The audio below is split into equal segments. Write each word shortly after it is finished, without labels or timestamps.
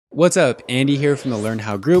What's up? Andy here from the Learn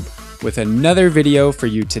How group with another video for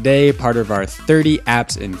you today, part of our 30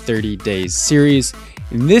 apps in 30 days series.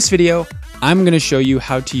 In this video, I'm going to show you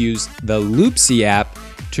how to use the Loopsie app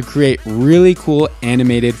to create really cool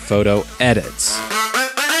animated photo edits.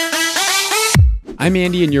 I'm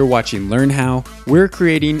Andy and you're watching Learn How. We're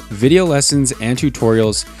creating video lessons and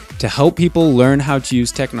tutorials to help people learn how to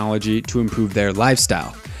use technology to improve their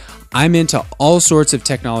lifestyle. I'm into all sorts of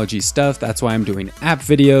technology stuff. That's why I'm doing app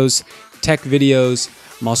videos, tech videos.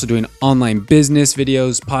 I'm also doing online business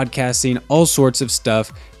videos, podcasting, all sorts of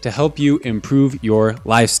stuff to help you improve your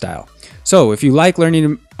lifestyle. So if you like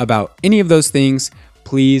learning about any of those things,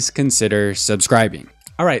 please consider subscribing.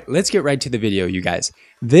 All right, let's get right to the video, you guys.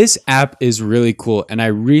 This app is really cool and I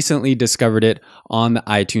recently discovered it on the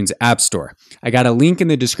iTunes App Store. I got a link in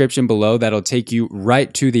the description below that'll take you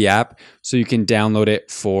right to the app so you can download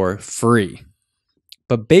it for free.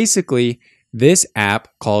 But basically, this app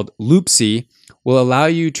called Loopsie will allow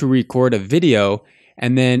you to record a video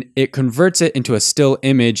and then it converts it into a still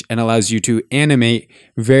image and allows you to animate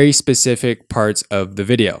very specific parts of the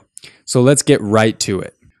video. So let's get right to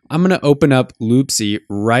it. I'm going to open up Loopsie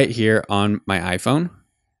right here on my iPhone.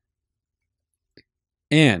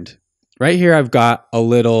 And right here, I've got a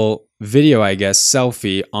little video, I guess,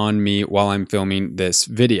 selfie on me while I'm filming this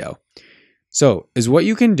video. So what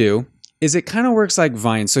you can do is it kind of works like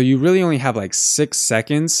Vine. So you really only have like 6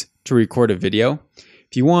 seconds to record a video.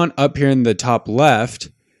 If you want, up here in the top left,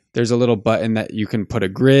 there's a little button that you can put a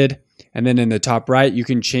grid. And then in the top right, you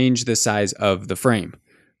can change the size of the frame.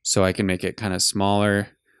 So I can make it kind of smaller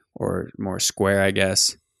or more square, I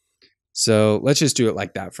guess. So let's just do it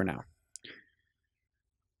like that for now.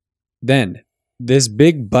 Then this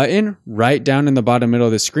big button right down in the bottom middle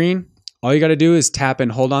of the screen, all you got to do is tap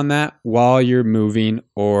and hold on that while you're moving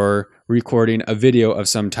or recording a video of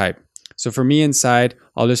some type. So for me inside,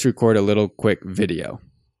 I'll just record a little quick video.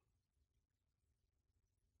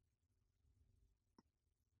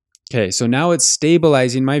 Okay, so now it's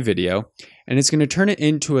stabilizing my video and it's going to turn it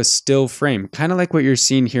into a still frame, kind of like what you're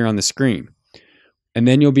seeing here on the screen. And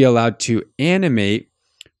then you'll be allowed to animate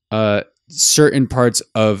certain parts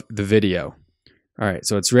of the video. All right,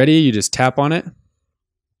 so it's ready. You just tap on it.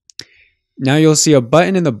 Now you'll see a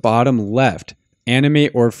button in the bottom left,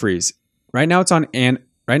 animate or freeze. Right now it's on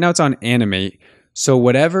animate. So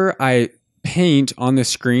whatever I paint on the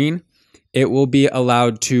screen, it will be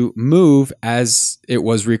allowed to move as it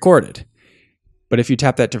was recorded. But if you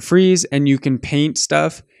tap that to freeze, and you can paint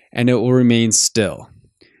stuff and it will remain still.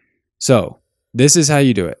 So this is how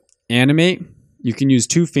you do it. Animate. You can use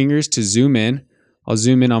 2 fingers to zoom in. I'll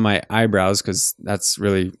zoom in on my eyebrows because that's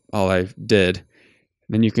really all I did.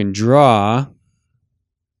 Then you can draw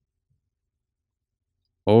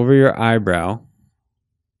over your eyebrow.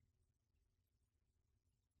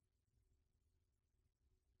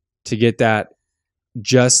 To get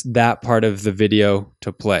just that part of the video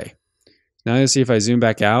to play. Now you'll see if I zoom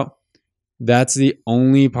back out, that's the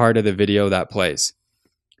only part of the video that plays.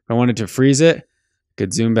 If I wanted to freeze it, I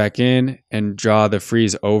could zoom back in and draw the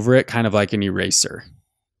freeze over it, kind of like an eraser.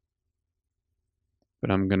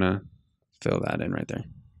 But I'm gonna fill that in right there.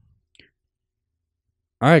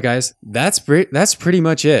 All right, guys, that's pretty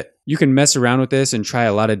much it. You can mess around with this and try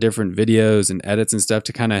a lot of different videos and edits and stuff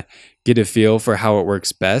to kind of get a feel for how it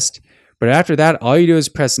works best. But after that, all you do is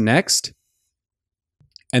press next,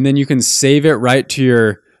 and then you can save it right to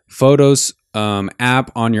your Photos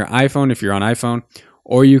app on your iPhone if you're on iPhone,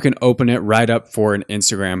 or you can open it right up for an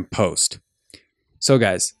Instagram post. So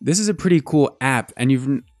guys, this is a pretty cool app,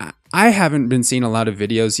 and I haven't been seeing a lot of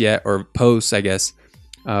videos yet, or posts, I guess,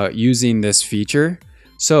 using this feature.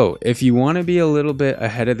 So if you want to be a little bit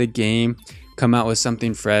ahead of the game, come out with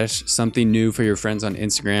something fresh, something new for your friends on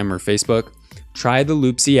Instagram or Facebook, try the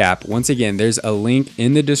Loopsie app. Once again, there's a link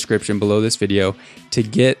in the description below this video to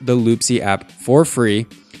get the Loopsie app for free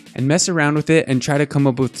and mess around with it and try to come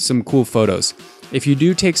up with some cool photos. If you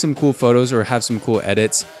do take some cool photos or have some cool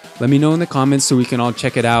edits, let me know in the comments so we can all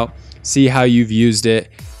check it out, see how you've used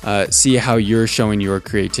it, see how you're showing your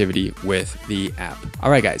creativity with the app.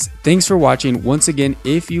 All right, guys, thanks for watching. Once again,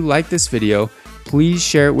 if you like this video, please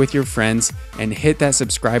share it with your friends and hit that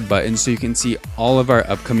subscribe button so you can see all of our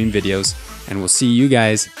upcoming videos. And we'll see you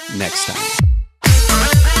guys next time.